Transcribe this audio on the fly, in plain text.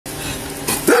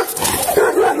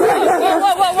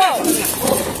whoa.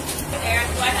 Aaron,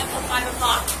 do I have till 5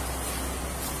 o'clock?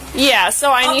 Yeah,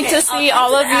 so I need to see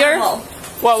all of your...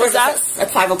 What was that?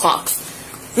 At 5 o'clock.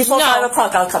 Before 5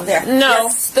 o'clock, I'll come there. No,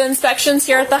 the inspection's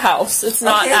here at the house. It's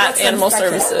not at Animal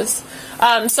Services.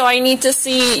 So I need to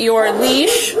see your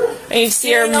leash. I need to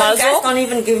see your muzzle. You guys don't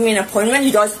even give me an appointment.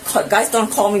 You guys don't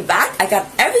call me back. I got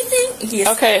everything.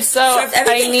 Okay, so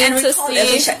I need to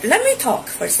see... Let me talk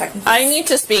for a second, please. I need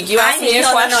to speak. You asked me a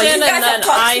question, and then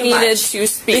I needed to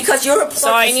speak. Because your report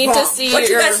So I need to see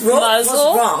your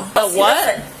muzzle. But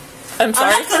what? I'm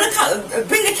sorry? I'm not going to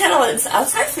bring the kennel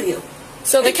outside for you.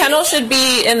 So the kennel should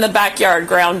be in the backyard,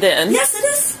 ground in. Yes, it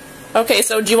is. Okay,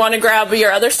 so do you want to grab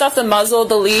your other stuff, the muzzle,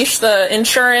 the leash, the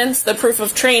insurance, the proof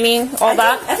of training, all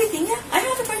that? Everything, yeah. I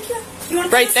have it right here. You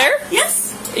want right there?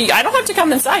 Yes. I don't have to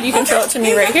come inside. You can show it to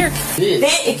me right here.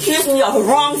 They accused me of the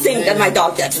wrong thing that my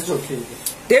dog did.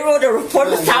 They wrote a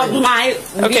report without my...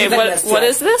 Okay, what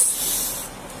is this?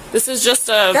 This is just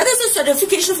a... That is a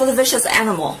certification for the vicious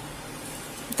animal.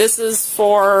 This is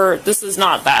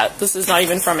not that. This is not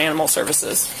even from Animal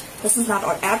Services. This is not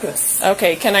our address.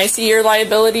 Okay, can I see your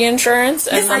liability insurance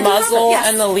and the muzzle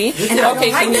and the leash?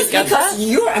 Okay, can you get that?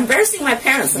 You're embarrassing my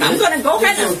parents, and I'm going to go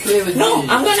ahead and...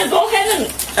 I'm going to go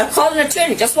ahead and call an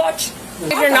attorney. Just watch.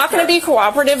 If you're not going to be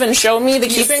cooperative and show me the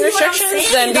keeping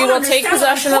restrictions, then we will take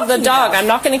possession of the dog. I'm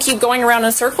not going to keep going around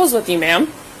in circles with you,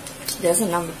 ma'am. There's a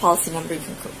policy number. You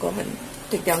can go ahead and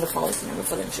take down the policy number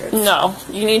for the insurance. No,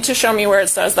 you need to show me where it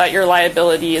says that your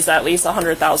liability is at least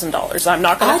 $100,000. I'm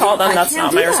not going to call them. That's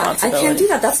not my responsibility. I can't do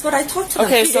that. That's what I talked to them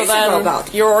 2 days ago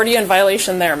about. You're already in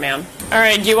violation there, ma'am. All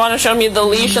right, do you want to show me the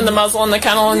leash and the muzzle and the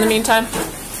kennel in the meantime?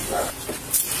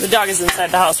 The dog is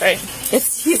inside the house, right?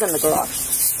 He's in the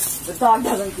garage. The dog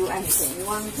doesn't do anything. You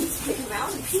want me to take him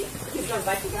out and keep going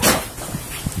back together?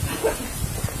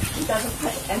 He doesn't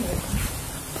touch anything.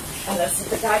 Unless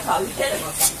the guy probably hit him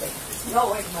or something.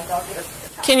 No way my dog would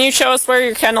have... Can you show us where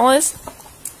your kennel is?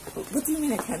 What do you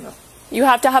mean a kennel? You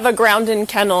have to have a ground-in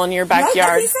kennel in your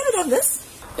backyard. You said it on this.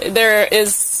 There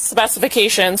is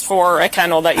specifications for a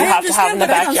kennel that you have to have in the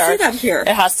backyard. I don't see that here.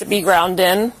 It has to be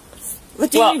ground-in. What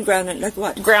do you mean ground-in? Like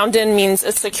what? Ground-in means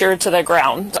it's secured to the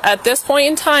ground. At this point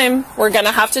in time, we're going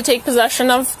to have to take possession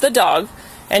of the dog,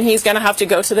 and he's going to have to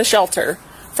go to the shelter.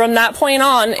 From that point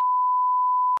on,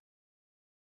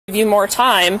 give you more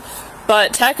time,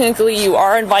 but technically you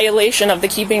are in violation of the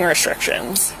keeping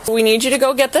restrictions. We need you to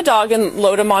go get the dog and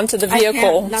load him onto the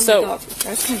vehicle. I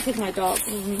can't take my dog.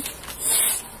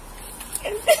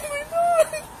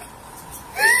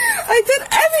 I did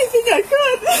everything I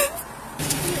could.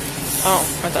 Oh,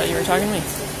 I thought you were talking to me.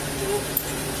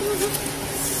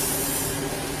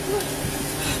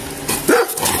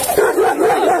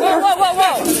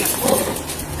 Whoa.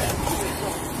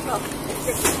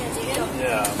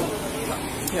 Yeah.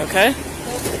 You okay?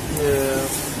 Yeah.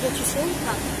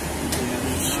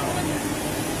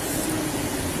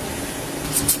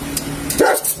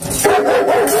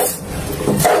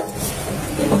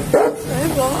 Hey,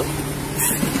 Bob.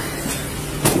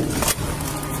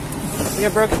 You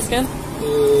got broken skin?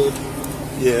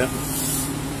 Yeah.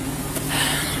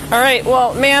 All right,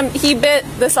 well, ma'am, he bit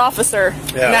this officer.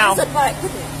 Yeah. Now.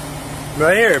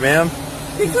 Right here, ma'am.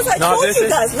 Because I told you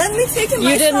guys, let me take him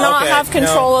myself. You did not have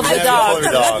control of the dog.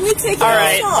 Let me take him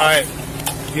myself. All right.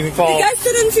 You can call. You guys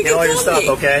didn't figure all your stuff,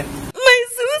 okay? My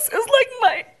Zeus is like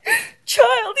my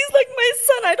child. He's like my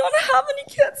son. I don't have any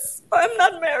kids. I'm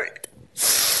not married.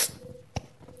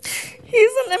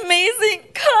 He's an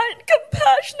amazing, kind,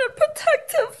 compassionate,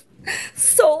 protective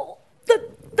soul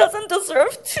that doesn't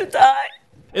deserve to die.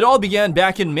 It all began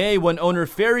back in May when owner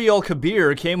Fariel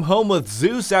Kabir came home with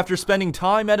Zeus after spending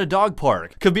time at a dog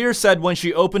park. Kabir said when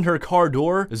she opened her car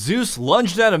door, Zeus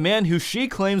lunged at a man who she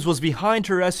claims was behind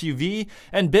her SUV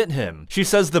and bit him. She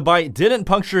says the bite didn't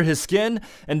puncture his skin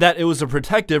and that it was a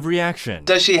protective reaction.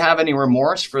 Does she have any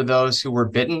remorse for those who were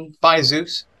bitten by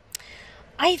Zeus?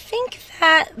 I think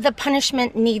that the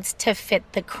punishment needs to fit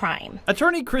the crime.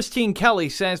 Attorney Christine Kelly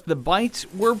says the bites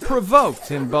were provoked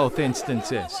in both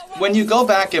instances. When you go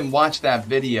back and watch that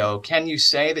video, can you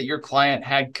say that your client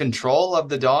had control of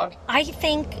the dog? I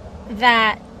think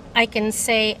that I can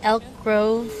say Elk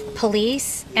Grove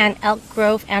Police and Elk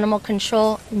Grove Animal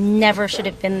Control never should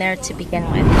have been there to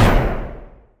begin with.